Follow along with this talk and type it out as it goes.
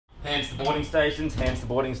Hands to boarding stations, hands to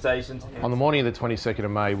boarding stations. On the morning of the 22nd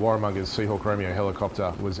of May, Warramunga's Seahawk Romeo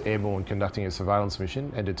helicopter was airborne conducting a surveillance mission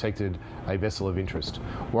and detected a vessel of interest.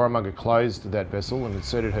 Warramunga closed that vessel and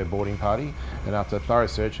inserted her boarding party, and after thorough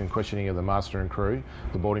search and questioning of the master and crew,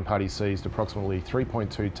 the boarding party seized approximately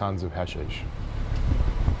 3.2 tonnes of hashish.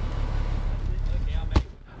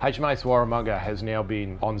 HMAS Warramunga has now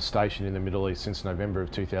been on station in the Middle East since November of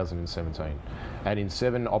 2017, and in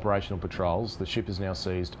 7 operational patrols the ship has now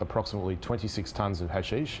seized approximately 26 tonnes of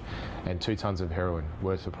hashish and 2 tonnes of heroin,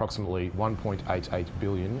 worth approximately 1.88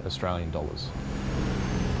 billion Australian dollars.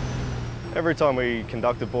 Every time we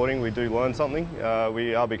conduct a boarding, we do learn something.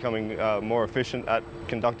 We are becoming more efficient at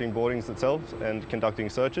conducting boardings itself and conducting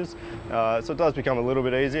searches. So it does become a little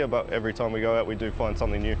bit easier, but every time we go out we do find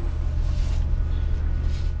something new.